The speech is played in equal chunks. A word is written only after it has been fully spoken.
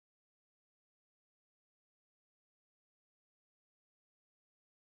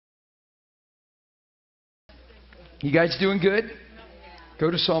You guys doing good?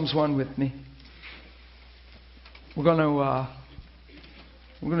 Go to Psalms 1 with me. We're going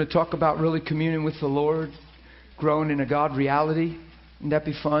to talk about really communing with the Lord, growing in a God reality. Wouldn't that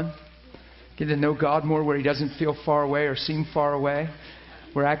be fun? Get to know God more where He doesn't feel far away or seem far away.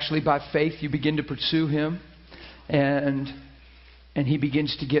 Where actually by faith you begin to pursue Him. And He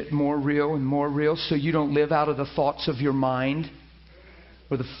begins to get more real and more real, so you don't live out of the thoughts of your mind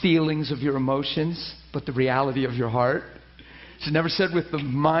or the feelings of your emotions, but the reality of your heart. It's never said with the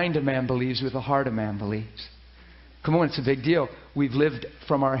mind a man believes, with the heart a man believes. Come on, it's a big deal. We've lived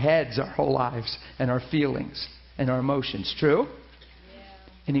from our heads our whole lives and our feelings and our emotions. True? Yeah.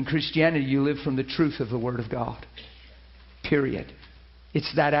 And in Christianity, you live from the truth of the Word of God. Period.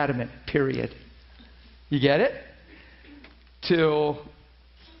 It's that adamant. Period. You get it? Till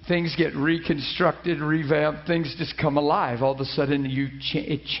things get reconstructed, revamped, things just come alive. All of a sudden,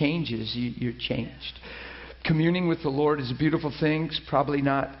 it changes. You're changed. Communing with the Lord is a beautiful thing. It's probably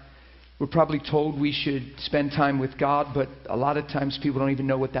not. We're probably told we should spend time with God, but a lot of times people don't even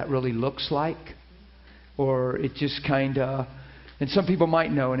know what that really looks like. Or it just kind of, and some people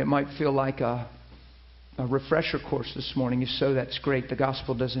might know, and it might feel like a refresher course this morning. If so, that's great. The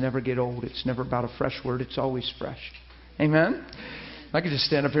gospel doesn't ever get old. It's never about a fresh word. It's always fresh. Amen? I could just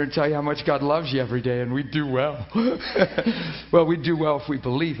stand up here and tell you how much God loves you every day, and we'd do well. Well, we'd do well if we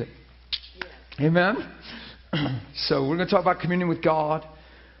believe it. Amen? So we're going to talk about communion with God.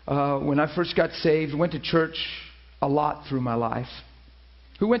 When I first got saved, I went to church a lot through my life.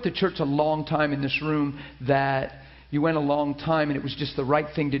 Who went to church a long time in this room that you went a long time and it was just the right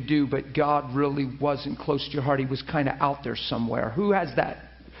thing to do, but God really wasn't close to your heart. He was kind of out there somewhere. Who has that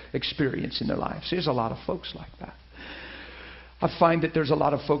experience in their lives? There's a lot of folks like that. I find that there's a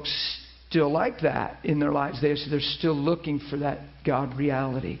lot of folks still like that in their lives. They're still looking for that God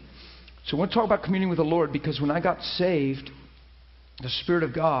reality. So I want to talk about communion with the Lord, because when I got saved, the Spirit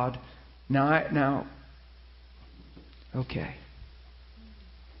of God, okay.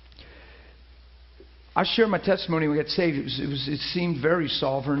 I shared my testimony when I got saved. It seemed very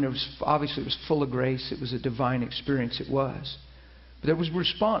sovereign. It was full of grace. It was a divine experience. It was. But there was a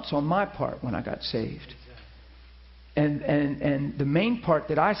response on my part when I got saved. And the main part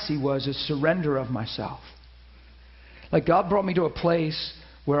that I see was a surrender of myself. Like God brought me to a place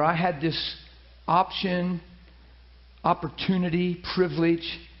where I had this opportunity,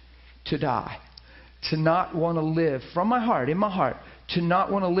 privilege to die. To not want to live from my heart, in my heart, to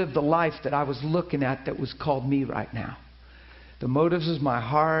not want to live the life that I was looking at that was called me right now. The motives of my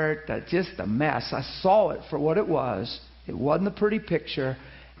heart, just a mess. I saw it for what it was. It wasn't a pretty picture.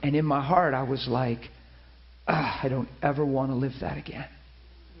 And in my heart, I was like, I don't ever want to live that again.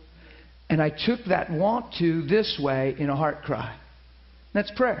 And I took that want to this way in a heart cry.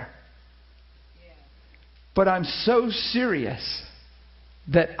 That's prayer. But I'm so serious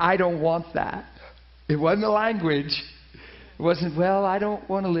that I don't want that. It wasn't a language. It wasn't, well, I don't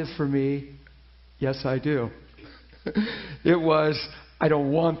want to live for me. Yes, I do. It was, I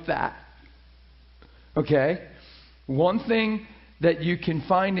don't want that. Okay? One thing that you can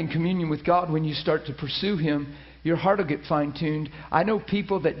find in communion with God when you start to pursue Him, your heart will get fine-tuned. I know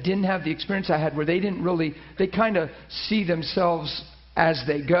people that didn't have the experience I had, where they kind of see themselves as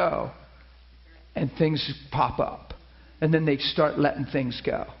they go, and things pop up, and then they start letting things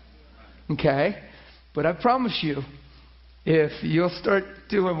go. Okay? But I promise you, if you'll start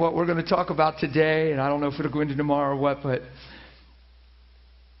doing what we're going to talk about today, and I don't know if it'll go into tomorrow or what, but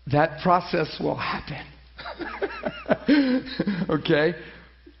that process will happen. Okay?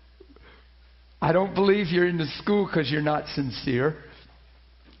 I don't believe you're in the school because you're not sincere.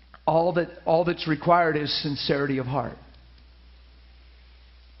 All that's required is sincerity of heart.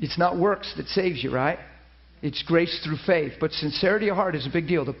 It's not works that saves you, right? It's grace through faith. But sincerity of heart is a big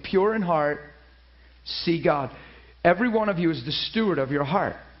deal. The pure in heart see God. Every one of you is the steward of your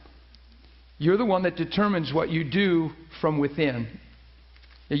heart. You're the one that determines what you do from within.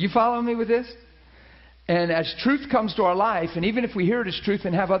 Are you following me with this? And as truth comes to our life, and even if we hear it as truth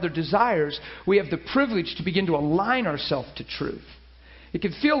and have other desires, we have the privilege to begin to align ourselves to truth. It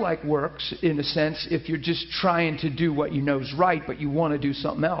can feel like works, in a sense, if you're just trying to do what you know is right, but you want to do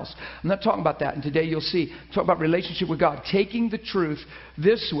something else. I'm not talking about that. And today you'll see, talk about relationship with God. Taking the truth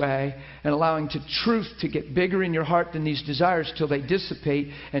this way and allowing the truth to get bigger in your heart than these desires till they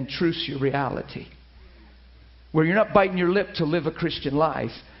dissipate and truth's your reality. Where you're not biting your lip to live a Christian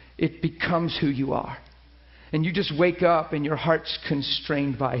life. It becomes who you are. And you just wake up and your heart's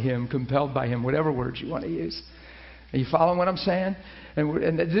constrained by Him, compelled by Him, whatever words you want to use. Are you following what I'm saying?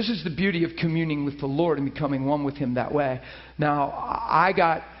 And this is the beauty of communing with the Lord and becoming one with Him that way. Now, I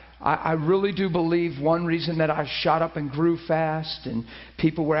I really do believe one reason that I shot up and grew fast, and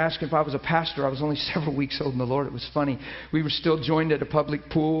people were asking if I was a pastor. I was only several weeks old in the Lord. It was funny. We were still joined at a public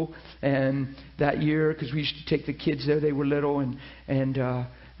pool, and that year, because we used to take the kids there, they were little, and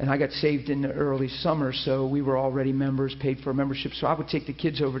I got saved in the early summer, so we were already members, paid for a membership. So I would take the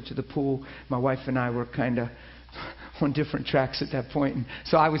kids over to the pool. My wife and I were kind of on different tracks at that point, and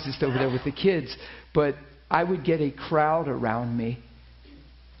so I was just over there with the kids. But I would get a crowd around me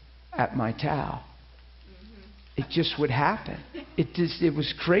at my towel. It just would happen. It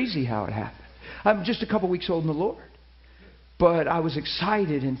was crazy how it happened. I'm just a couple weeks old in the Lord. But I was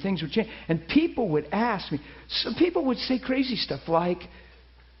excited and things would change. And people would ask me, some people would say crazy stuff like,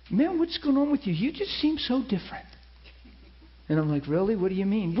 man, what's going on with you? You just seem so different. And I'm like, really? What do you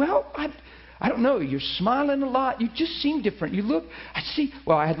mean? Well, I don't know. You're smiling a lot. You just seem different. You look,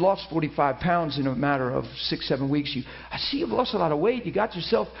 I had lost 45 pounds in a matter of 6-7 weeks. I see you've lost a lot of weight. You got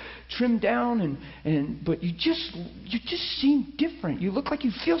yourself trimmed down, but you just seem different. You look like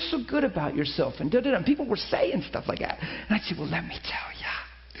you feel so good about yourself. And And people were saying stuff like that. And I'd say, well, let me tell you.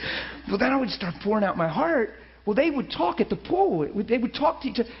 Well, then I would start pouring out my heart. Well, they would talk at the pool. They would talk to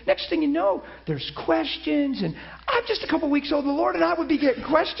each other. Next thing you know, there's questions. And I'm just a couple weeks old in the Lord, and I would be getting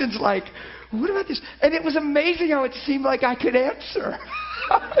questions like, what about this? And it was amazing how it seemed like I could answer.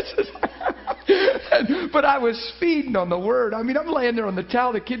 But I was feeding on the Word. I mean, I'm laying there on the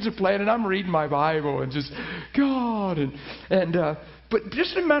towel. The kids are playing, and I'm reading my Bible and just, God. But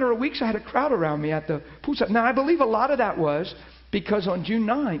just in a matter of weeks, I had a crowd around me at the poolside. Now, I believe a lot of that was because on June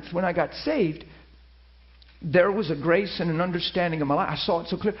 9th, when I got saved, there was a grace and an understanding of my life. I saw it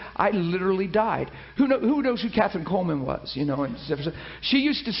so clear. I literally died. Who knows who Catherine Coleman was? And she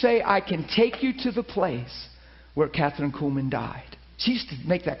used to say, I can take you to the place where Catherine Coleman died. She used to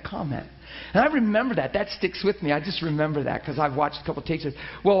make that comment. And I remember that. That sticks with me. I just remember that because I've watched a couple of tapes.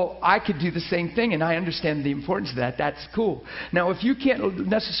 Well, I could do the same thing, and I understand the importance of that. That's cool. Now, if you can't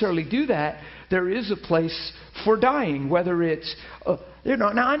necessarily do that, there is a place for dying, whether it's,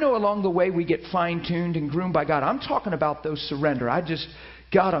 now I know along the way we get fine-tuned and groomed by God. I'm talking about those surrender.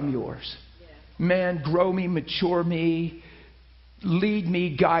 God, I'm yours. Yeah. Man, grow me, mature me, lead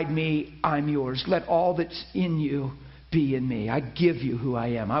me, guide me. I'm yours. Let all that's in you be in me. I give you who I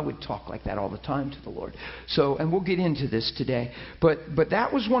am. I would talk like that all the time to the Lord. So, and we'll get into this today. But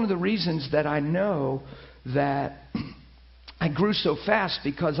that was one of the reasons that I know that I grew so fast,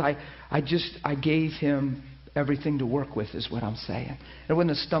 because I gave Him everything to work with, is what I'm saying. There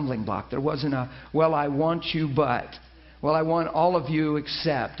wasn't a stumbling block. There wasn't well, I want you, but. Well, I want all of you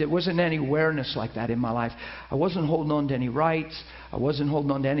except. It wasn't any awareness like that in my life. I wasn't holding on to any rights. I wasn't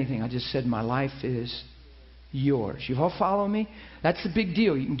holding on to anything. I just said, my life is yours. You all follow me? That's the big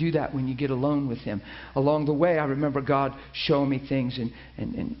deal. You can do that when you get alone with Him. Along the way, I remember God showing me things, and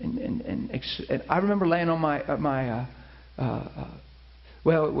I remember laying on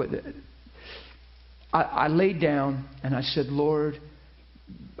I laid down and I said, Lord,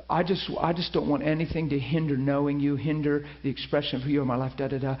 I just don't want anything to hinder knowing you, hinder the expression of who you are in my life,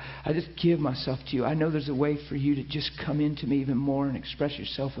 I just give myself to you. I know there's a way for you to just come into me even more and express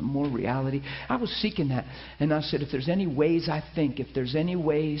yourself in more reality. I was seeking that. And I said, if there's any ways if there's any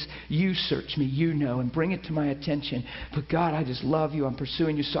ways, you search me, you know, and bring it to my attention. But God, I just love you. I'm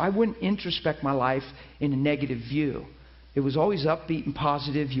pursuing you. So I wouldn't introspect my life in a negative view. It was always upbeat and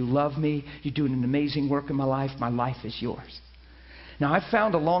positive. You love me. You're doing an amazing work in my life. My life is yours. Now, I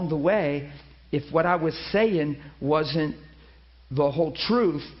found along the way, if what I was saying wasn't the whole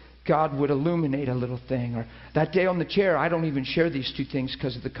truth, God would illuminate a little thing. Or that day on the chair, I don't even share these two things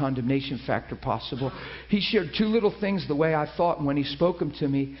because of the condemnation factor possible. He shared two little things the way I thought, and when He spoke them to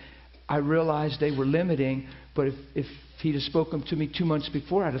me, I realized they were limiting. But if He'd have spoken to me 2 months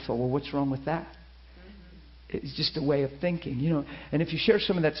before, I'd have thought, well, what's wrong with that? It's just a way of thinking, you know. And if you share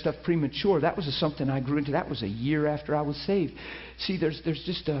some of that stuff premature, that was something I grew into. That was a year after I was saved. See, there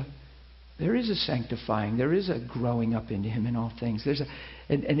is a sanctifying. There is a growing up into Him in all things.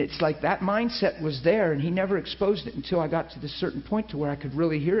 And it's like that mindset was there, and He never exposed it until I got to this certain point to where I could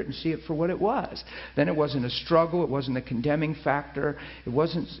really hear it and see it for what it was. Then it wasn't a struggle. It wasn't a condemning factor. It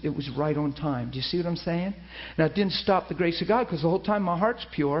was right on time. Do you see what I'm saying? Now, it didn't stop the grace of God, because the whole time my heart's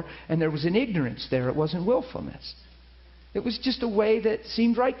pure, and there was an ignorance there. It wasn't willfulness. It was just a way that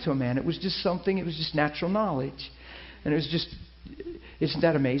seemed right to a man. It was just something. It was just natural knowledge. And it was just... Isn't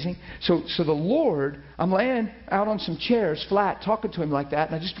that amazing? So the Lord, I'm laying out on some chairs flat, talking to Him like that,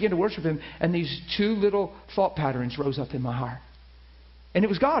 and I just began to worship Him, and these two little thought patterns rose up in my heart. And it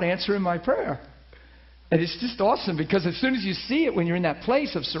was God answering my prayer. And it's just awesome, because as soon as you see it, when you're in that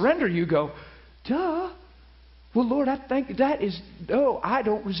place of surrender, you go, duh, Well, Lord, I think I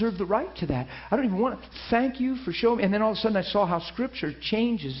don't reserve the right to that. I don't even want to. Thank you for showing me. And then all of a sudden I saw how Scripture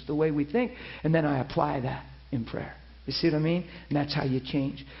changes the way we think. And then I apply that in prayer. You see what I mean? And that's how you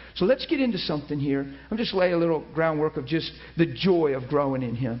change. So let's get into something here. I'm just laying a little groundwork of just the joy of growing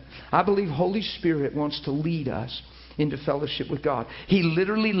in Him. I believe Holy Spirit wants to lead us into fellowship with God. He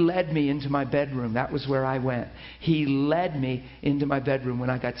literally led me into my bedroom. That was where I went. He led me into my bedroom when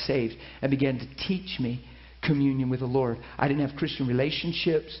I got saved and began to teach me communion with the Lord. I didn't have Christian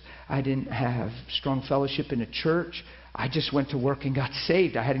relationships. I didn't have strong fellowship in a church. I just went to work and got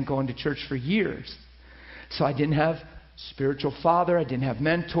saved. I hadn't gone to church for years. So I didn't have spiritual father. I didn't have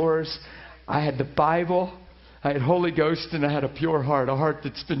mentors. I had the Bible. I had Holy Ghost, and I had a pure heart, a heart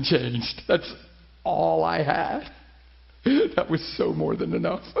that's been changed. That's all I had. That was so more than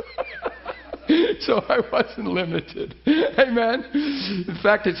enough. So I wasn't limited. Amen. In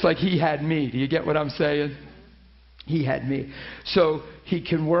fact, it's like He had me. Do you get what I'm saying? He had me. So He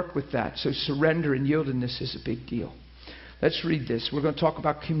can work with that. So surrender and yieldedness is a big deal. Let's read this. We're going to talk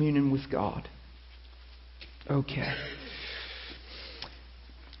about communion with God. Okay.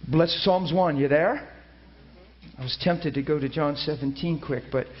 Bless Psalms 1. You there? I was tempted to go to John 17 quick,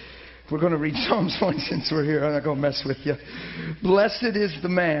 but we're going to read Psalms 1 since we're here. I'm not going to mess with you. Blessed is the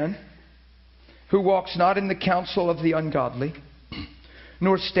man who walks not in the counsel of the ungodly,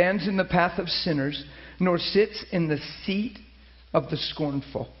 nor stands in the path of sinners, nor sits in the seat of the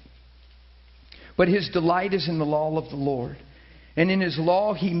scornful. But his delight is in the law of the Lord, and in His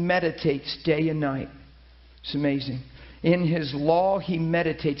law he meditates day and night. It's amazing. In His law he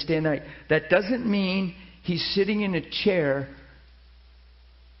meditates day and night. That doesn't mean he's sitting in a chair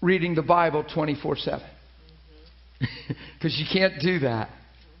reading the Bible 24/7. Because you can't do that,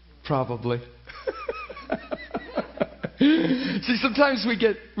 probably. See, sometimes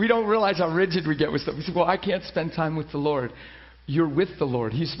we don't realize how rigid we get with stuff. We say, well, I can't spend time with the Lord. You're with the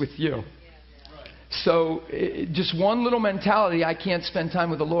Lord. He's with you. So just one little mentality, I can't spend time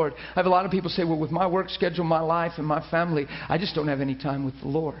with the Lord. I have a lot of people say, well, with my work schedule, my life, and my family, I just don't have any time with the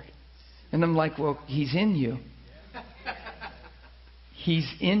Lord. And I'm like, well, He's in you. He's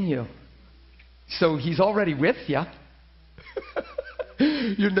in you. So He's already with you.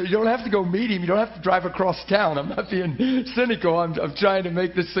 You don't have to go meet Him. You don't have to drive across town. I'm not being cynical. I'm trying to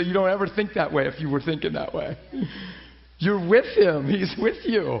make this so you don't ever think that way if you were thinking that way. You're with Him. He's with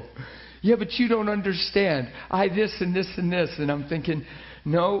you. Yeah, but you don't understand. I this and this and this. And I'm thinking,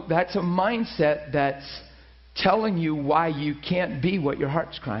 no, that's a mindset that's telling you why you can't be what your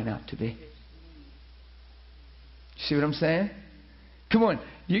heart's crying out to be. See what I'm saying? Come on.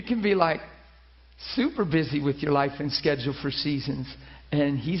 You can be like super busy with your life and schedule for seasons.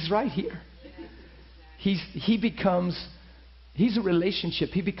 And He's right here. He's a relationship.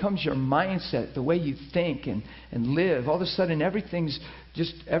 He becomes your mindset, the way you think and live. All of a sudden, everything's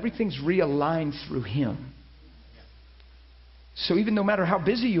realigned through Him. So even no matter how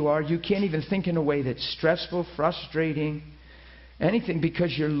busy you are, you can't even think in a way that's stressful, frustrating, anything,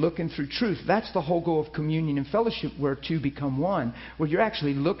 because you're looking through truth. That's the whole goal of communion and fellowship, where two become one, where you're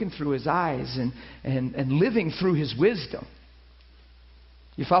actually looking through His eyes and living through His wisdom.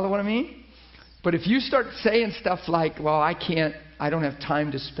 You follow what I mean? But if you start saying stuff like, well, I don't have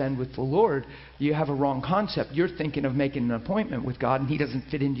time to spend with the Lord, you have a wrong concept. You're thinking of making an appointment with God, and He doesn't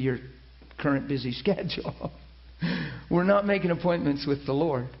fit into your current busy schedule. We're not making appointments with the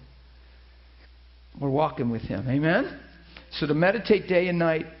Lord. We're walking with Him. Amen? So to meditate day and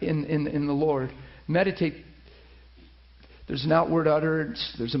night in the Lord, meditate. There's an outward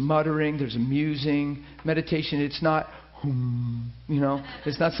utterance, there's a muttering, there's a musing. Meditation, it's not,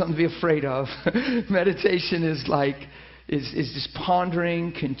 it's not something to be afraid of. Meditation is just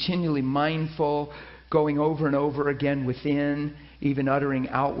pondering, continually mindful, going over and over again within, even uttering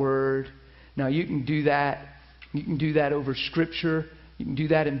outward. Now you can do that. You can do that over Scripture. You can do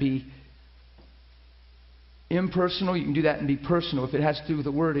that and be impersonal. You can do that and be personal. If it has to do with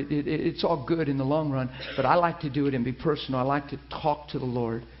the Word, it's all good in the long run. But I like to do it and be personal. I like to talk to the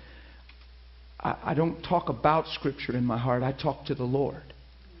Lord. I don't talk about Scripture in my heart. I talk to the Lord.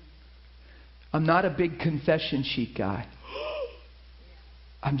 I'm not a big confession sheet guy.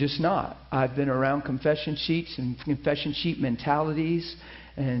 I'm just not. I've been around confession sheets and confession sheet mentalities,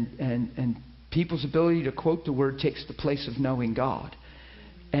 and people's ability to quote the Word takes the place of knowing God.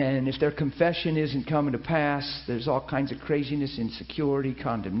 And if their confession isn't coming to pass, there's all kinds of craziness, insecurity,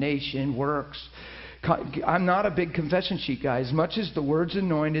 condemnation, works. I'm not a big confession sheet guy. As much as the Word's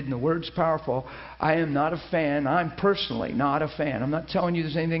anointed and the Word's powerful, I am not a fan. I'm personally not a fan. I'm not telling you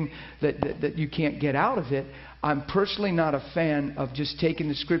there's anything that you can't get out of it. I'm personally not a fan of just taking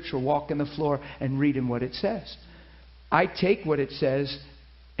the Scripture, walking the floor, and reading what it says. I take what it says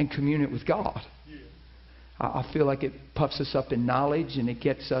and commune it with God. I feel like it puffs us up in knowledge, and it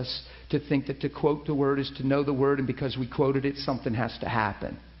gets us to think that to quote the Word is to know the Word, and because we quoted it, something has to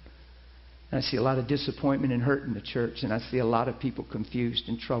happen. And I see a lot of disappointment and hurt in the church, and I see a lot of people confused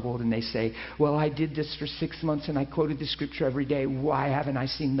and troubled, and they say, well, I did this for 6 months, and I quoted the Scripture every day. Why haven't I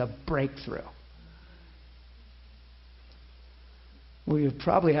seen the breakthrough? Well, you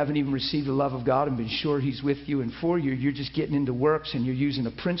probably haven't even received the love of God and been sure He's with you and for you. You're just getting into works and you're using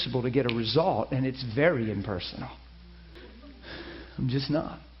a principle to get a result, and it's very impersonal. I'm just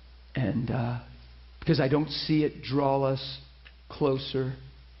not. And because I don't see it draw us closer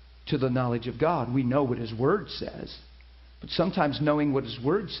to the knowledge of God. We know what His Word says. But sometimes knowing what His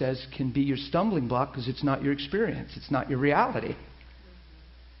Word says can be your stumbling block because it's not your experience. It's not your reality.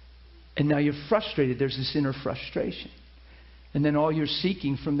 And now you're frustrated. There's this inner frustration. And then all you're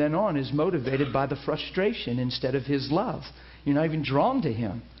seeking from then on is motivated by the frustration instead of His love. You're not even drawn to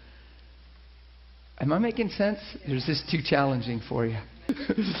Him. Am I making sense? Or is this too challenging for you?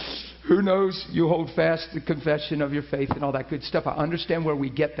 Who knows? You hold fast the confession of your faith and all that good stuff. I understand where we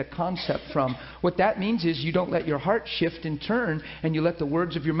get the concept from. What that means is you don't let your heart shift and turn, and you let the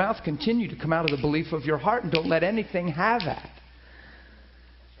words of your mouth continue to come out of the belief of your heart, and don't let anything have that.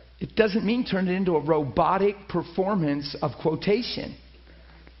 It doesn't mean turn it into a robotic performance of quotation.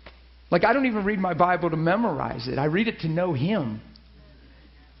 Like, I don't even read my Bible to memorize it. I read it to know Him.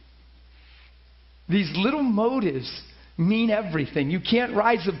 These little motives mean everything. You can't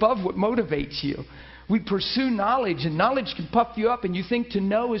rise above what motivates you. We pursue knowledge, and knowledge can puff you up, and you think to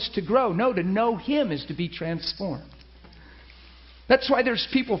know is to grow. No, to know Him is to be transformed. That's why there's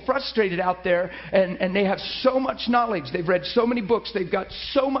people frustrated out there, and they have so much knowledge. They've read so many books. They've got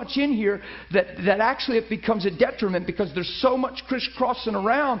so much in here that actually it becomes a detriment because there's so much crisscrossing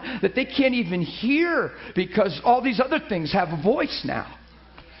around that they can't even hear because all these other things have a voice now.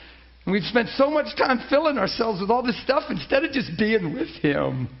 And we've spent so much time filling ourselves with all this stuff instead of just being with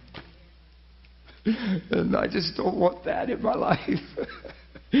Him. And I just don't want that in my life.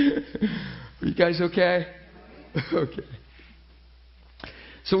 Are you guys okay? Okay.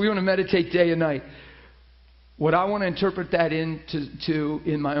 So we want to meditate day and night. What I want to interpret that into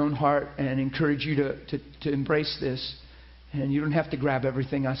in my own heart and encourage you to embrace this. And you don't have to grab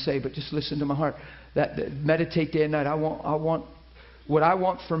everything I say, but just listen to my heart. That meditate day and night. What I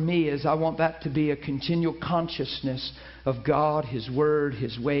want for me is I want that to be a continual consciousness of God, His Word,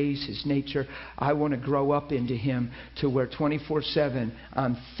 His ways, His nature. I want to grow up into Him to where 24/7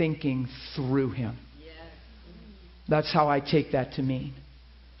 I'm thinking through Him. That's how I take that to mean.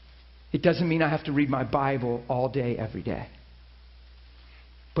 It doesn't mean I have to read my Bible all day, every day.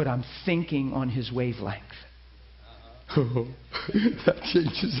 But I'm thinking on His wavelength. Oh, that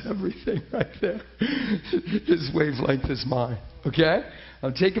changes everything right there. His wavelength is mine. Okay?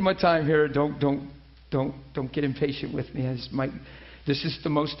 I'm taking my time here. Don't get impatient with me. This is the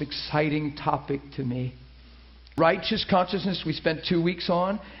most exciting topic to me. Righteous consciousness we spent 2 weeks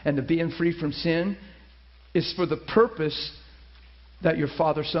on, and the being free from sin is for the purpose that you're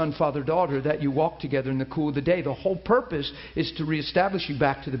father, son, father, daughter, that you walk together in the cool of the day. The whole purpose is to reestablish you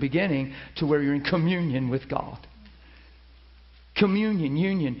back to the beginning, to where you're in communion with God. Communion,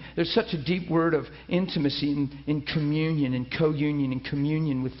 union. There's such a deep word of intimacy in communion and co-union and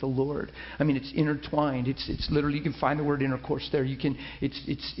communion with the Lord. I mean, it's intertwined. It's literally, you can find the word intercourse there.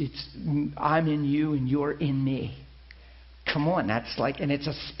 It's I'm in you and you're in me. Come on, that's like, and it's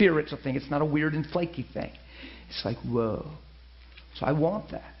a spiritual thing. It's not a weird and flaky thing. It's like, whoa. So I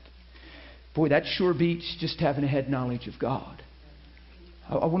want that. Boy, that sure beats just having a head knowledge of God.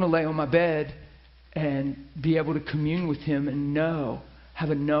 I want to lay on my bed and be able to commune with Him and have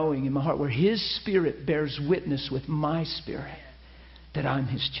a knowing in my heart where His Spirit bears witness with my spirit that I'm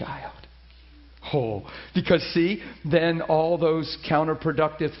His child. Oh, because see, then all those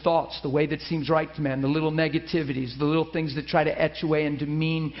counterproductive thoughts, the way that seems right to man, the little negativities, the little things that try to etch away and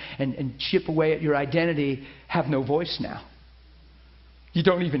demean and chip away at your identity have no voice now. You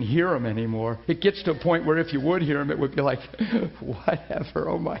don't even hear them anymore. It gets to a point where if you would hear them, it would be like, whatever.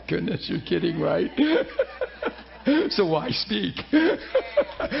 Oh my goodness, you're kidding, right? So why speak?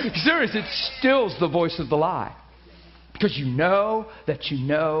 Serious, it stills the voice of the lie. Because you know that you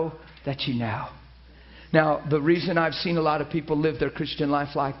know that you know. Now, the reason I've seen a lot of people live their Christian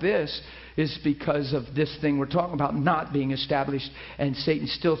life like this is because of this thing we're talking about not being established, and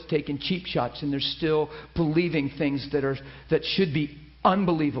Satan's still taking cheap shots, and they're still believing things that should be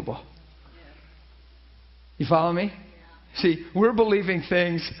unbelievable. You follow me? See, we're believing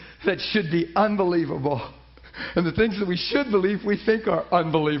things that should be unbelievable. And the things that we should believe, we think are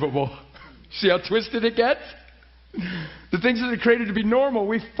unbelievable. See how twisted it gets? The things that are created to be normal,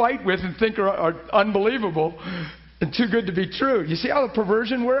 we fight with and think are unbelievable and too good to be true. You see how the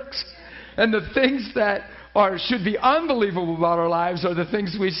perversion works? And the things that should be unbelievable about our lives are the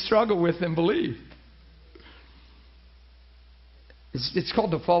things we struggle with and believe. It's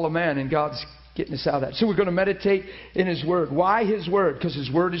called the fall of man, and God's getting us out of that. So we're going to meditate in His Word. Why His Word? Because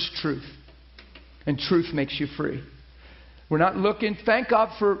His Word is truth. And truth makes you free. We're not looking... Thank God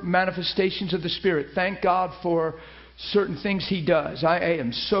for manifestations of the Spirit. Thank God for certain things He does. I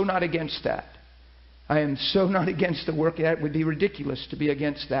am so not against that. I am so not against the work. That would be ridiculous to be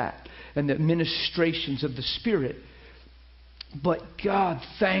against that. And the ministrations of the Spirit. But God,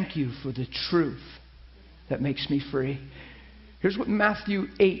 thank you for the truth that makes me free. Here's what Matthew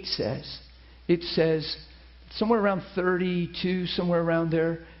 8 says. It says, somewhere around 32, somewhere around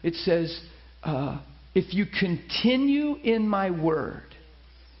there, it says, if you continue in my word,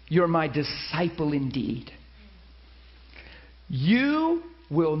 you're my disciple indeed. You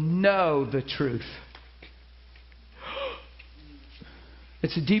will know the truth.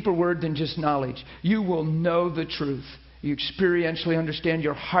 It's a deeper word than just knowledge. You will know the truth. You experientially understand.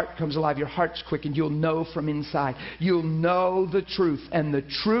 Your heart comes alive. Your heart's quickened. You'll know from inside. You'll know the truth. And the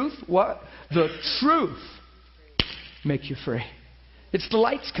truth, what? The truth make you free. It's the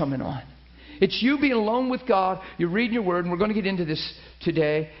lights coming on. It's you being alone with God. You're reading your word, and we're going to get into this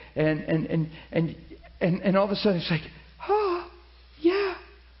today. And all of a sudden it's like, oh, yeah.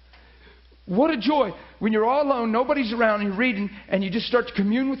 What a joy. When you're all alone, nobody's around, and you're reading, and you just start to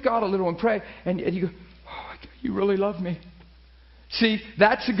commune with God a little and pray. And you go, oh, you really love me. See,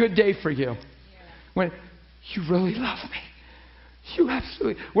 that's a good day for you. When you really love me. You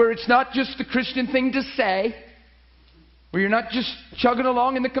absolutely. Where it's not just the Christian thing to say. Where you're not just chugging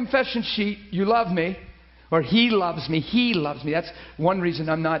along in the confession sheet, you love me. Or He loves me. He loves me. That's one reason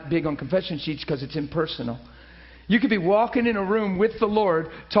I'm not big on confession sheets, because it's impersonal. You could be walking in a room with the Lord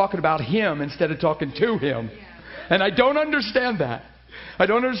talking about Him instead of talking to Him. And I don't understand that. I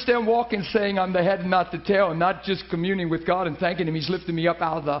don't understand walking saying I'm the head and not the tail, and not just communing with God and thanking Him. He's lifted me up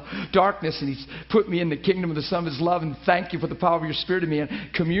out of the darkness, and He's put me in the kingdom of the Son of His love, and thank you for the power of your Spirit in me, and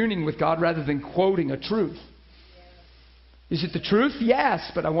communing with God rather than quoting a truth. Is it the truth?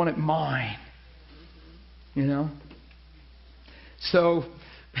 Yes, but I want it mine. You know? So,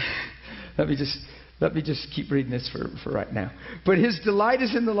 let me just keep reading this for right now. But His delight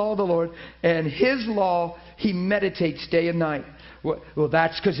is in the law of the Lord, and His law He meditates day and night. Well,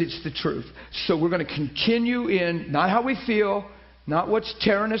 that's because it's the truth. So we're going to continue in not how we feel, not what's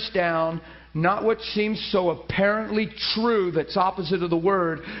tearing us down, not what seems so apparently true that's opposite of the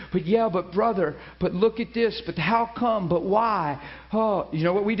Word. But yeah, but brother, but look at this, but how come, but why? Oh, you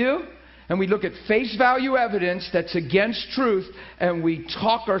know what we do? And we look at face value evidence that's against truth, and we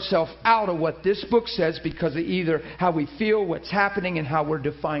talk ourselves out of what this book says because of either how we feel, what's happening, and how we're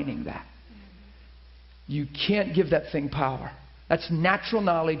defining that. You can't give that thing power. That's natural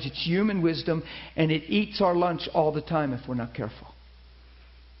knowledge. It's human wisdom, and it eats our lunch all the time if we're not careful.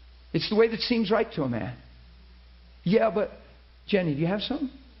 It's the way that seems right to a man. Yeah, but Jenny, do you have something?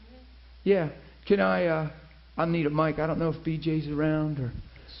 Yeah. Can I need a mic. I don't know if BJ's around or...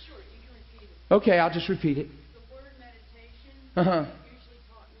 Sure, you can repeat it. Okay, I'll just repeat it. The word meditation, usually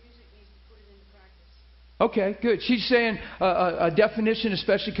taught music, means to put it into practice. Okay, good. She's saying a definition,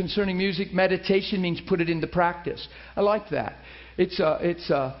 especially concerning music, meditation means put it into practice. I like that. There's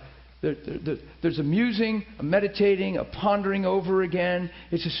a musing, a meditating, a pondering over again.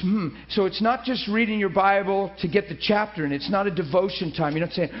 It's just, So it's not just reading your Bible to get the chapter, and it's not a devotion time. You're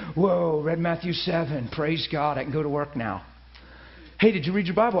not saying, whoa, read Matthew 7. Praise God, I can go to work now. Hey, did you read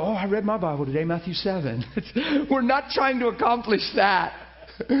your Bible? Oh, I read my Bible today, Matthew 7. We're not trying to accomplish that.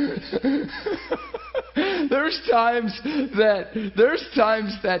 There's times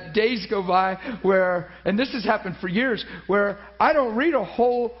that days go by where, and this has happened for years, where I don't read a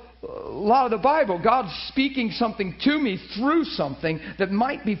whole lot of the Bible. God's speaking something to me through something that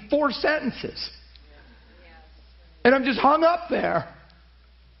might be 4 sentences. And I'm just hung up there.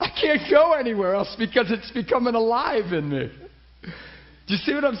 I can't go anywhere else because it's becoming alive in me. Do you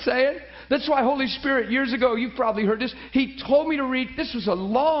see what I'm saying? That's why Holy Spirit, years ago, you've probably heard this, He told me to read, this was a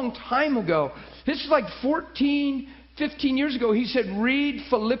long time ago. This was like 14, 15 years ago. He said, read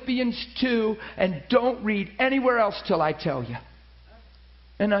Philippians 2 and don't read anywhere else till I tell you.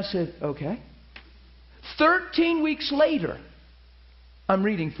 And I said, okay. 13 weeks later, I'm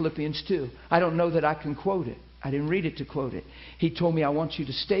reading Philippians 2. I don't know that I can quote it. I didn't read it to quote it. He told me, I want you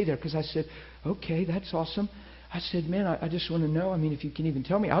to stay there, because I said, okay, that's awesome. I said, man, I just want to know. I mean, if you can even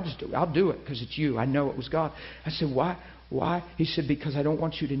tell me, I'll just do it. I'll do it because it's you. I know it was God. I said, why? Why? He said, because I don't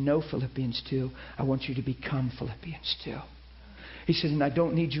want you to know Philippians 2. I want you to become Philippians 2. He said, and I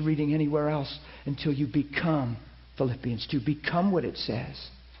don't need you reading anywhere else until you become Philippians 2. Become what it says.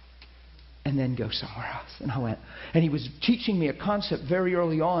 And then go somewhere else. And I went. And he was teaching me a concept very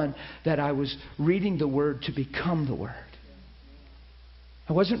early on that I was reading the Word to become the Word.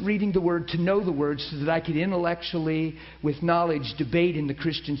 I wasn't reading the Word to know the Word so that I could intellectually, with knowledge, debate in the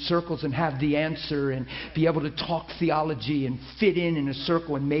Christian circles and have the answer and be able to talk theology and fit in a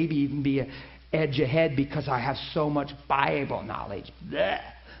circle and maybe even be an edge ahead because I have so much Bible knowledge. Blech.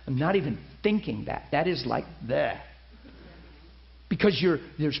 I'm not even thinking that. That is like blech. Because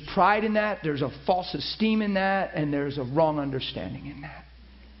there's pride in that, there's a false esteem in that, and there's a wrong understanding in that.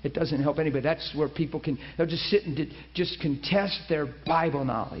 It doesn't help anybody. That's where people they'll just sit and just contest their Bible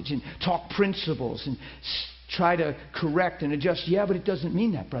knowledge and talk principles and try to correct and adjust. Yeah, but it doesn't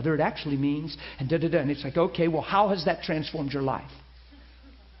mean that, brother. It actually means, and da-da-da. And it's like, okay, well, how has that transformed your life?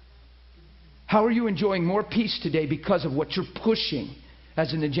 How are you enjoying more peace today because of what you're pushing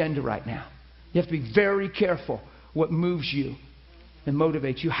as an agenda right now? You have to be very careful what moves you and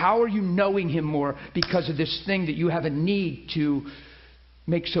motivates you. How are you knowing Him more because of this thing that you have a need to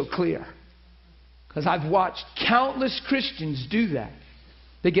make so clear? Because I've watched countless Christians do that.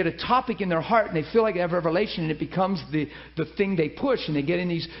 They get a topic in their heart and they feel like they have revelation and it becomes the thing they push, and they get in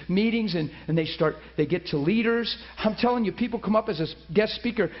these meetings and they get to leaders. I'm telling you, people come up as a guest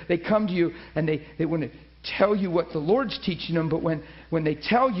speaker, they come to you and they want to tell you what the Lord's teaching them, but when they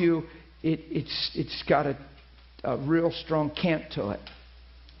tell you, it's got a real strong cant to it.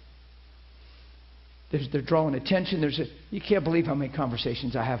 They're drawing attention. You can't believe how many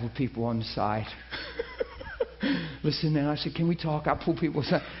conversations I have with people on the side. Listen, man, I said, can we talk? I pull people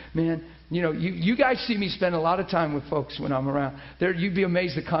aside. Man, you guys see me spend a lot of time with folks when I'm around. You'd be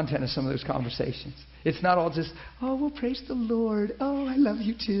amazed at the content of some of those conversations. It's not all just, oh, well, praise the Lord. Oh, I love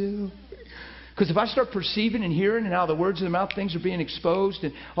you too. Because if I start perceiving and hearing and how the words of the mouth, things are being exposed,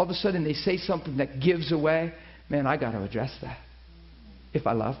 and all of a sudden they say something that gives away, man, I got to address that if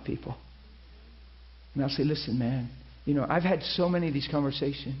I love people. And I'll say, listen, man, I've had so many of these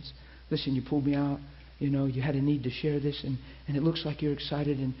conversations. Listen, you pulled me out. You had a need to share this, and it looks like you're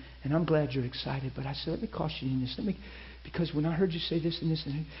excited, and I'm glad you're excited. But I said, let me caution you in this. Because when I heard you say this and this,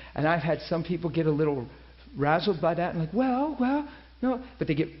 and I've had some people get a little razzled by that, and like, well, no. But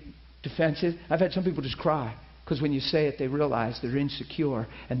they get defensive. I've had some people just cry. Because when you say it, they realize they're insecure,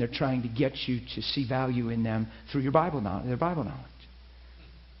 and they're trying to get you to see value in them through your Bible knowledge, their Bible knowledge.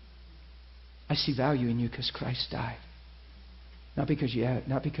 I see value in you because Christ died. Not because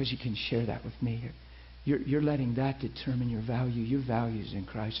you can share that with me. You're letting that determine your value. Your value is in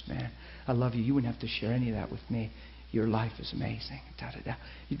Christ, man. I love you. You wouldn't have to share any of that with me. Your life is amazing. Da-da-da.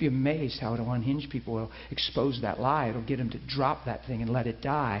 You'd be amazed how it'll unhinge people. It'll expose that lie. It'll get them to drop that thing and let it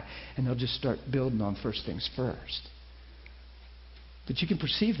die. And they'll just start building on first things first. But you can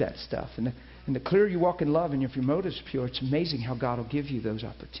perceive that stuff. And the clearer you walk in love and if your motive's pure, it's amazing how God will give you those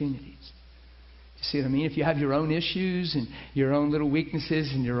opportunities. You see what I mean? If you have your own issues and your own little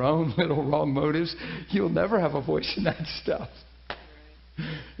weaknesses and your own little wrong motives, you'll never have a voice in that stuff.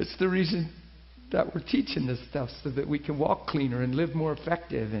 It's the reason that we're teaching this stuff, so that we can walk cleaner and live more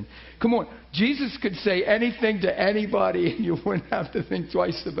effective. And come on, Jesus could say anything to anybody and you wouldn't have to think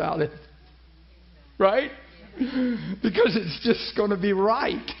twice about it. Right? Because it's just going to be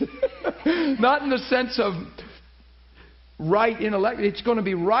right. Not in the sense of right intellect. It's going to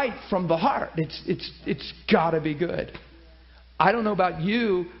be right from the heart. It's got to be good. I don't know about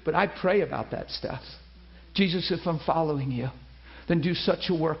you, but I pray about that stuff. Jesus, if I'm following you, then do such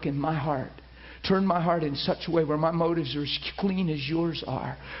a work in my heart. Turn my heart in such a way where my motives are as clean as yours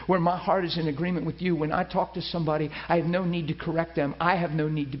are. Where my heart is in agreement with you. When I talk to somebody, I have no need to correct them. I have no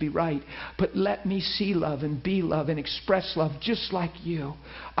need to be right. But let me see love and be love and express love just like you.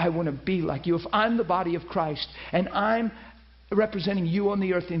 I want to be like you. If I'm the body of Christ and I'm representing you on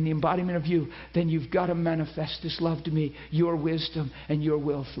the earth in the embodiment of you, then you've got to manifest this love to me, your wisdom and your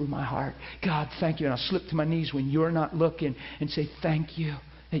will through my heart. God, thank you. And I'll slip to my knees when you're not looking and say, thank you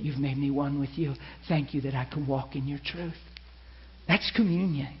that you've made me one with you. Thank you that I can walk in your truth. That's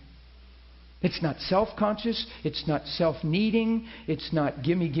communion. It's not self-conscious. It's not self-needing. It's not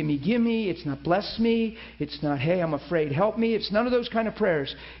gimme, gimme, gimme. It's not bless me. It's not, hey, I'm afraid, help me. It's none of those kind of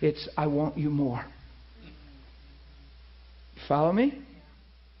prayers. It's, I want you more. Follow me?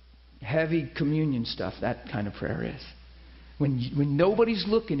 Heavy communion stuff, that kind of prayer is. When nobody's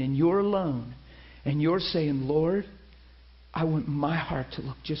looking and you're alone and you're saying, Lord, I want my heart to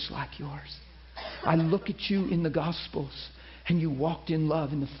look just like yours. I look at you in the Gospels, and you walked in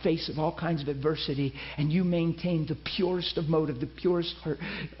love in the face of all kinds of adversity, and you maintained the purest of motive, the purest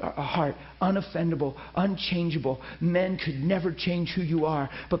heart, unoffendable, unchangeable. Men could never change who you are,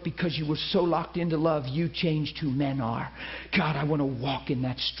 but because you were so locked into love, you changed who men are. God, I want to walk in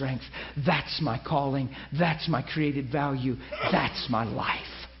that strength. That's my calling. That's my created value. That's my life.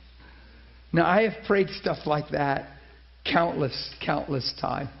 Now, I have prayed stuff like that countless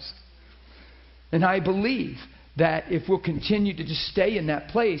times. And I believe that if we'll continue to just stay in that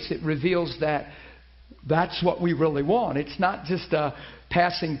place, it reveals that that's what we really want. It's not just a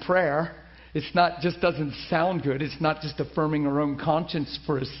passing prayer. It's not just doesn't sound good. It's not just affirming our own conscience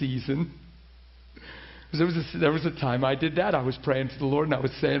for a season. There was a time I did that. I was praying to the Lord and I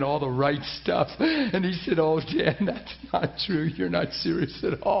was saying all the right stuff. And He said, "Oh, Dan, that's not true. You're not serious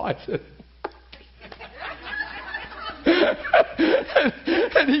at all." I said,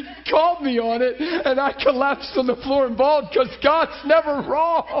 and He called me on it, and I collapsed on the floor and bawled because God's never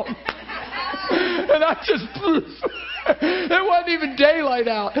wrong. And I just, it wasn't even daylight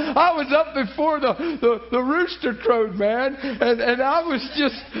out. I was up before the rooster crowed, man. And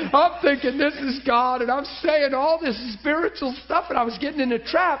I'm thinking this is God, and I'm saying all this spiritual stuff, and I was getting in a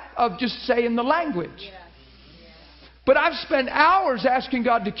trap of just saying the language. But I've spent hours asking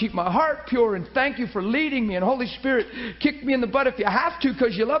God to keep my heart pure, and thank you for leading me. And Holy Spirit, kick me in the butt if you have to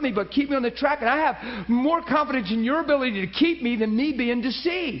because you love me, but keep me on the track. And I have more confidence in your ability to keep me than me being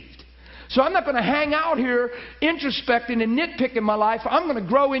deceived. So I'm not going to hang out here introspecting and nitpicking my life. I'm going to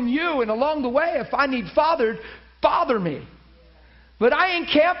grow in you, and along the way, if I need fathered, father me. But I ain't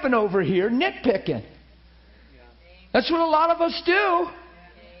camping over here nitpicking. That's what a lot of us do.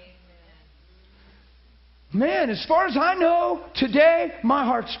 Man, as far as I know, today, my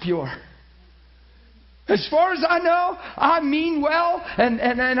heart's pure. As far as I know, I mean well, and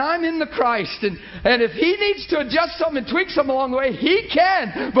I'm in the Christ. And if He needs to adjust something and tweak something along the way, He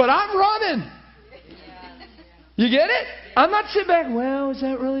can. But I'm running. You get it? I'm not sitting back, well, is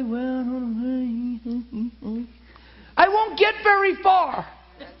that really well? I won't get very far.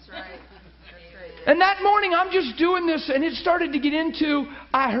 That's right. And that morning, I'm just doing this, and it started to get into,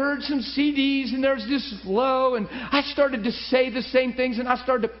 I heard some CDs, and there's this flow, and I started to say the same things, and I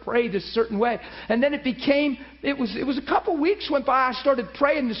started to pray this certain way. And then it was a couple weeks went by, I started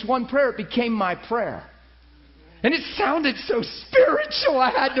praying this one prayer. It became my prayer. And it sounded so spiritual,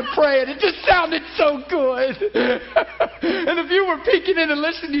 I had to pray it. It just sounded so good. And if you were peeking in and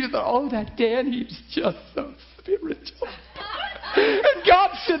listening, you thought, oh, that Dan, he's just so spiritual. And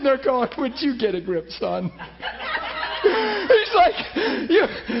God's sitting there going, would you get a grip, son? He's like,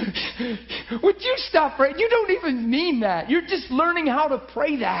 would you stop praying? You don't even mean that. You're just learning how to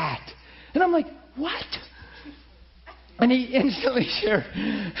pray that. And I'm like, what? And he instantly shared.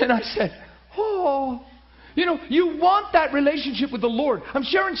 And I said, oh, you want that relationship with the Lord. I'm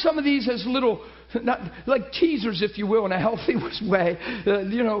sharing some of these as little, not like teasers, if you will, in a healthy way,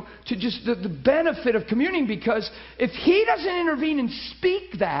 to just the benefit of communing. Because if He doesn't intervene and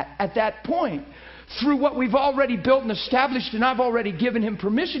speak that at that point through what we've already built and established and I've already given Him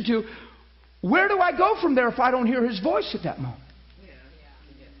permission to, where do I go from there if I don't hear His voice at that moment?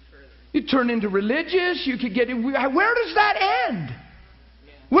 You turn into religious. You could get in. Where does that end?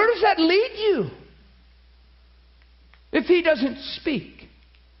 Where does that lead you? If He doesn't speak.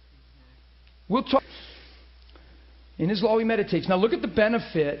 We'll talk. In His law He meditates. Now look at the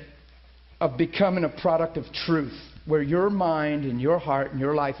benefit of becoming a product of truth, where your mind and your heart and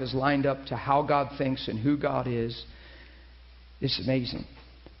your life is lined up to how God thinks and who God is. It's amazing.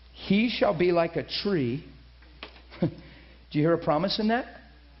 He shall be like a tree. Do you hear a promise in that?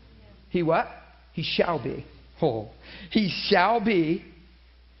 He what? He shall be. Oh, He shall be.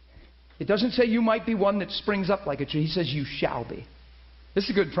 It doesn't say you might be one that springs up like a tree. He says you shall be. This is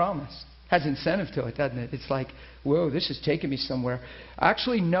a good promise. Has incentive to it, doesn't it? It's like, whoa, this is taking me somewhere.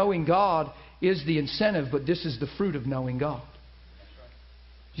 Actually, knowing God is the incentive, but this is the fruit of knowing God.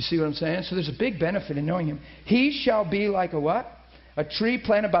 You see what I'm saying? So there's a big benefit in knowing Him. He shall be like a what? A tree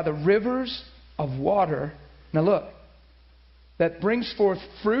planted by the rivers of water. Now look, that brings forth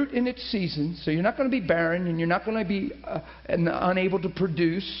fruit in its season. So you're not going to be barren, and you're not going to be unable to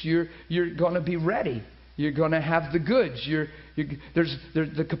produce. You're going to be ready. You're going to have the goods. There's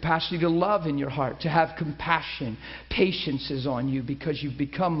the capacity to love in your heart, to have compassion. Patience is on you because you've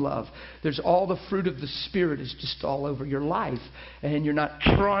become love. There's all the fruit of the Spirit is just all over your life. And you're not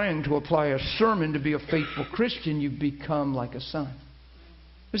trying to apply a sermon to be a faithful Christian. You've become like a son.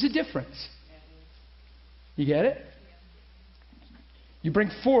 There's a difference. You get it? You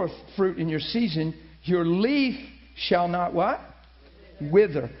bring forth fruit in your season. Your leaf shall not what?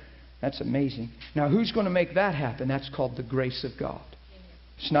 Wither. That's amazing. Now, who's going to make that happen? That's called the grace of God.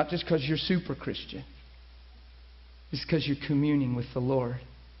 It's not just because you're super Christian. It's because you're communing with the Lord.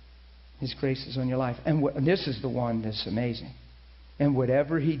 His grace is on your life. And this is the one that's amazing. And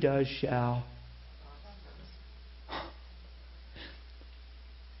whatever He does shall.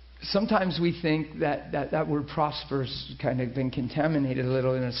 Sometimes we think that word prosper has kind of been contaminated a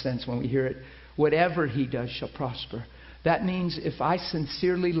little in a sense when we hear it. Whatever He does shall prosper. That means if I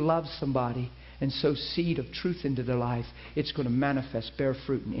sincerely love somebody and sow seed of truth into their life, it's going to manifest, bear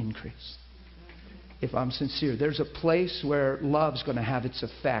fruit, and increase. If I'm sincere. There's a place where love's going to have its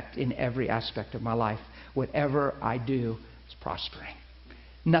effect in every aspect of my life. Whatever I do is prospering.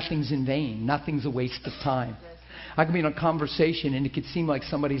 Nothing's in vain. Nothing's a waste of time. I can be in a conversation and it could seem like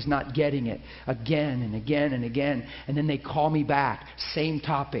somebody's not getting it again and again and again. And then they call me back. Same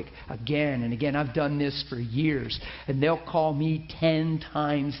topic again and again. I've done this for years. And they'll call me 10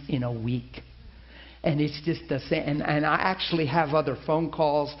 times in a week. And it's just the same. And I actually have other phone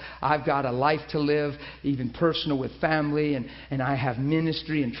calls. I've got a life to live, even personal with family. And I have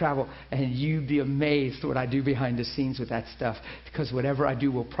ministry and travel. And you'd be amazed what I do behind the scenes with that stuff. Because whatever I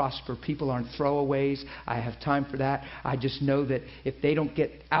do will prosper. People aren't throwaways. I have time for that. I just know that if they don't get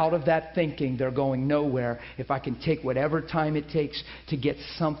out of that thinking, they're going nowhere. If I can take whatever time it takes to get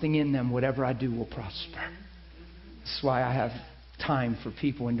something in them, whatever I do will prosper. That's why I have time for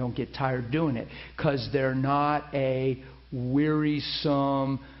people and don't get tired doing it, because they're not a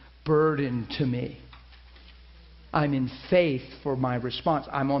wearisome burden to me. I'm in faith for my response.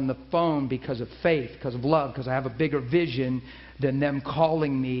 I'm on the phone because of faith, because of love, because I have a bigger vision than them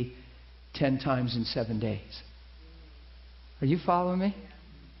calling me 10 times in 7 days. Are you following me?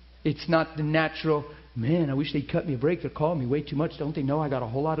 It's not the natural, man, I wish they'd cut me a break. They're calling me way too much. Don't they know I got a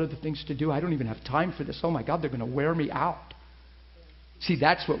whole lot of other things to do? I don't even have time for this. Oh my God, they're going to wear me out. See,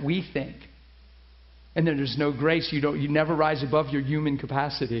 that's what we think. And then there's no grace. You never rise above your human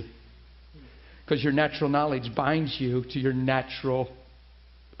capacity. Because your natural knowledge binds you to your natural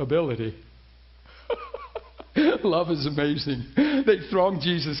ability. Love is amazing. They thronged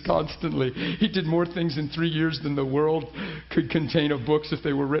Jesus constantly. He did more things in 3 years than the world could contain of books if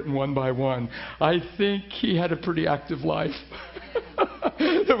they were written one by one. I think He had a pretty active life.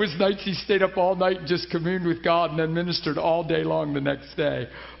 There was nights He stayed up all night and just communed with God and then ministered all day long the next day.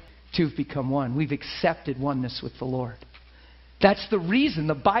 Two have become one. We've accepted oneness with the Lord. That's the reason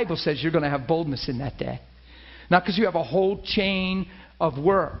the Bible says you're going to have boldness in that day. Not because you have a whole chain of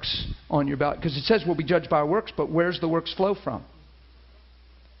works on your belt. Because it says we'll be judged by our works, but where's the works flow from?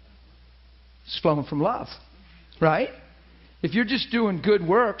 It's flowing from love. Right? If you're just doing good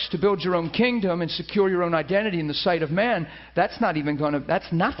works to build your own kingdom and secure your own identity in the sight of man, that's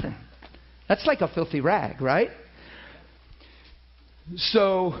nothing. That's like a filthy rag, right?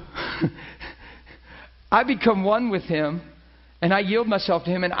 So, I become one with Him, and I yield myself to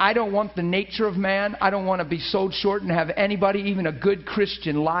Him, and I don't want the nature of man. I don't want to be sold short and have anybody, even a good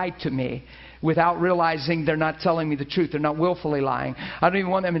Christian, lie to me without realizing they're not telling me the truth. They're not willfully lying. I don't even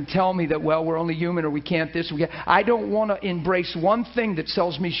want them to tell me that, well, we're only human or we can't this. I don't want to embrace one thing that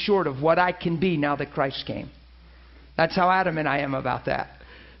sells me short of what I can be now that Christ came. That's how adamant I am about that.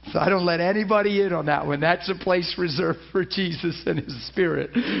 So I don't let anybody in on that one. That's a place reserved for Jesus and His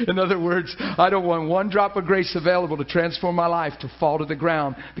Spirit. In other words, I don't want one drop of grace available to transform my life to fall to the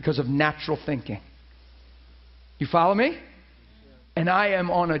ground because of natural thinking. You follow me? And I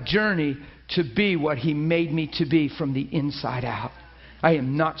am on a journey to be what He made me to be from the inside out. I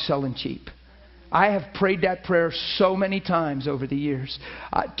am not selling cheap. I have prayed that prayer so many times over the years.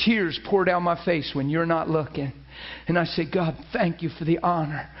 Tears pour down my face when you're not looking. And I say, God, thank You for the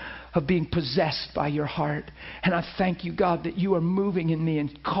honor of being possessed by Your heart. And I thank You, God, that You are moving in me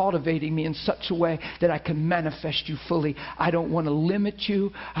and cultivating me in such a way that I can manifest You fully. I don't want to limit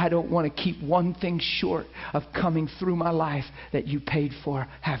You. I don't want to keep one thing short of coming through my life that You paid for.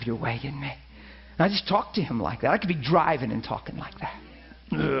 Have Your way in me. And I just talk to Him like that. I could be driving and talking like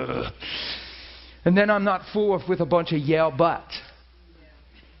that. Ugh. And then I'm not full with a bunch of yell but.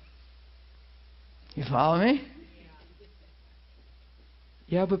 You follow me?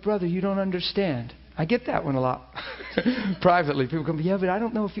 Yeah, but brother, you don't understand. I get that one a lot. Privately, people come, yeah, but I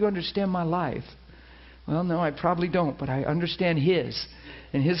don't know if you understand my life. Well, no, I probably don't, but I understand His.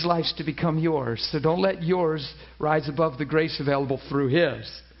 And His life's to become yours. So don't let yours rise above the grace available through His.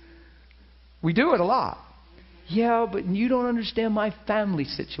 We do it a lot. Yeah, but you don't understand my family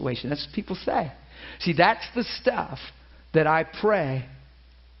situation. That's what people say. See, that's the stuff that I pray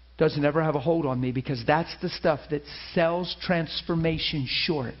doesn't ever have a hold on me, because that's the stuff that sells transformation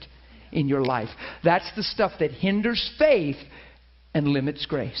short in your life. That's the stuff that hinders faith and limits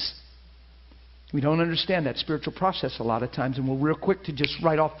grace. We don't understand that spiritual process a lot of times, and we're real quick to just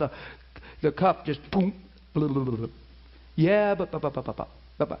write off the cup, just boom, blah, blah, blah, blah. Yeah, but.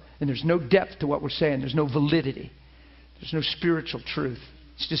 And there's no depth to what we're saying. There's no validity. There's no spiritual truth.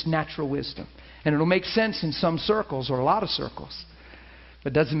 It's just natural wisdom. And it'll make sense in some circles or a lot of circles,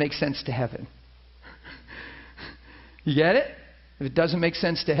 but it doesn't make sense to heaven. You get it? If it doesn't make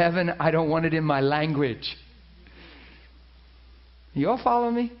sense to heaven, I don't want it in my language. You all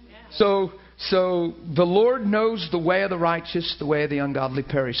follow me? Yeah. So the Lord knows the way of the righteous, the way of the ungodly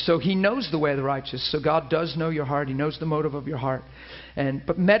perish. So He knows the way of the righteous. So God does know your heart. He knows the motive of your heart.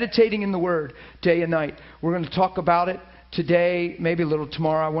 But meditating in the Word day and night. We're going to talk about it today, maybe a little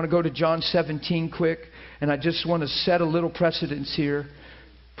tomorrow. I want to go to John 17 quick. And I just want to set a little precedence here.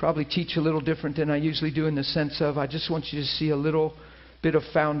 Probably teach a little different than I usually do in the sense of I just want you to see a little bit of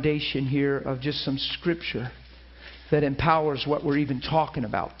foundation here of just some Scripture that empowers what we're even talking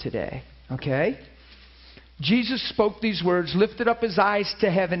about today. Okay? Jesus spoke these words, lifted up His eyes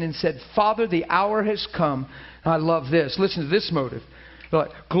to heaven and said, Father, the hour has come. I love this. Listen to this motive. Like,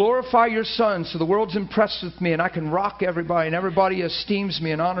 glorify your Son so the world's impressed with me and I can rock everybody and everybody esteems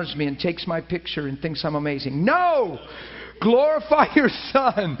me and honors me and takes my picture and thinks I'm amazing. No! Glorify your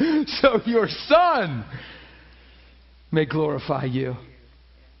Son so your Son may glorify you.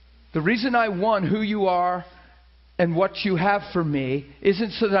 The reason I want who you are and what you have for me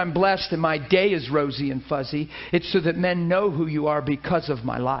isn't so that I'm blessed and my day is rosy and fuzzy. It's so that men know who you are because of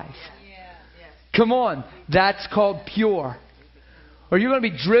my life. Come on. That's called pure. Or you're going to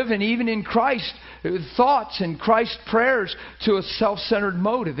be driven even in Christ thoughts and Christ prayers to a self-centered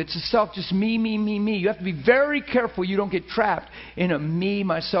motive. It's just me. You have to be very careful you don't get trapped in a me,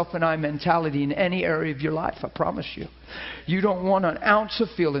 myself, and I mentality in any area of your life. I promise you. You don't want an ounce of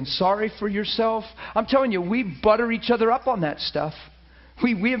feeling sorry for yourself. I'm telling you, we butter each other up on that stuff.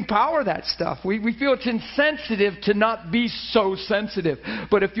 We empower that stuff. We feel it's insensitive to not be so sensitive.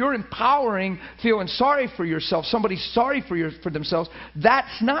 But if you're empowering, feeling sorry for yourself, somebody's sorry for themselves,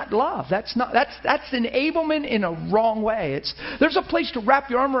 that's not love. That's enablement in a wrong way. There's a place to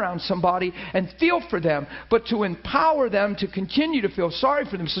wrap your arm around somebody and feel for them, but to empower them to continue to feel sorry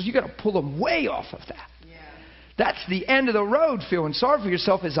for themselves, you got to pull them way off of that. Yeah. That's the end of the road. Feeling sorry for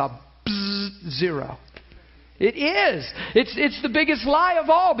yourself is a zero. It is. It's the biggest lie of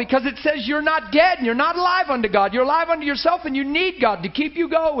all because it says you're not dead and you're not alive unto God. You're alive unto yourself and you need God to keep you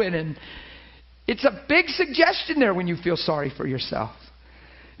going. And it's a big suggestion there when you feel sorry for yourself.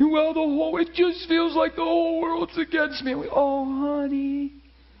 Well, it just feels like the whole world's against me. Oh, honey.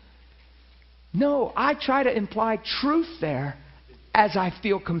 No, I try to imply truth there as I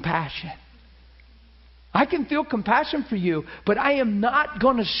feel compassion. I can feel compassion for you, but I am not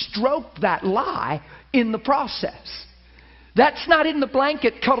going to stroke that lie in the process. That's not in the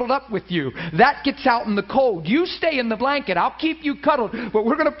blanket cuddled up with you. That gets out in the cold. You stay in the blanket. I'll keep you cuddled, but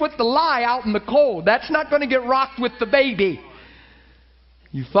we're going to put the lie out in the cold. That's not going to get rocked with the baby.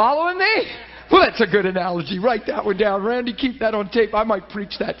 You following me? Well, that's a good analogy. Write that one down. Randy, keep that on tape. I might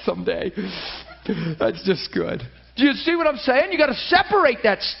preach that someday. That's just good. Do you see what I'm saying? You got to separate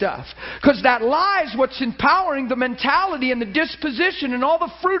that stuff. Because that lie is what's empowering the mentality and the disposition and all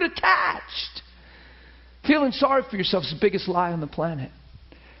the fruit attached. Feeling sorry for yourself is the biggest lie on the planet.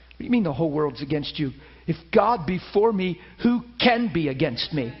 What do you mean the whole world's against you? If God be for me, who can be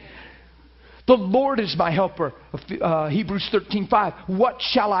against me? The Lord is my helper. Hebrews 13:5. What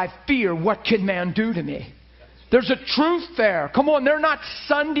shall I fear? What can man do to me? There's a truth there. Come on, they're not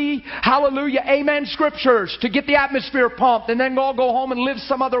Sunday, hallelujah, amen scriptures to get the atmosphere pumped and then all go home and live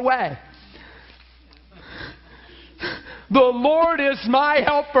some other way. The Lord is my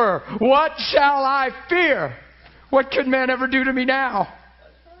helper. What shall I fear? What could man ever do to me now?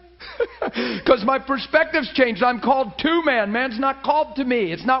 Because my perspective's changed. I'm called to man. Man's not called to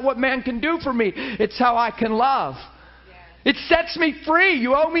me. It's not what man can do for me. It's how I can love. It sets me free.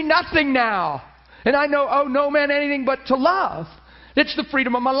 You owe me nothing now. And I know, oh, no man anything but to love. It's the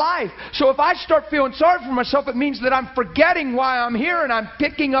freedom of my life. So if I start feeling sorry for myself, it means that I'm forgetting why I'm here and I'm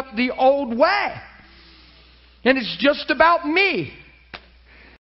picking up the old way. And it's just about me.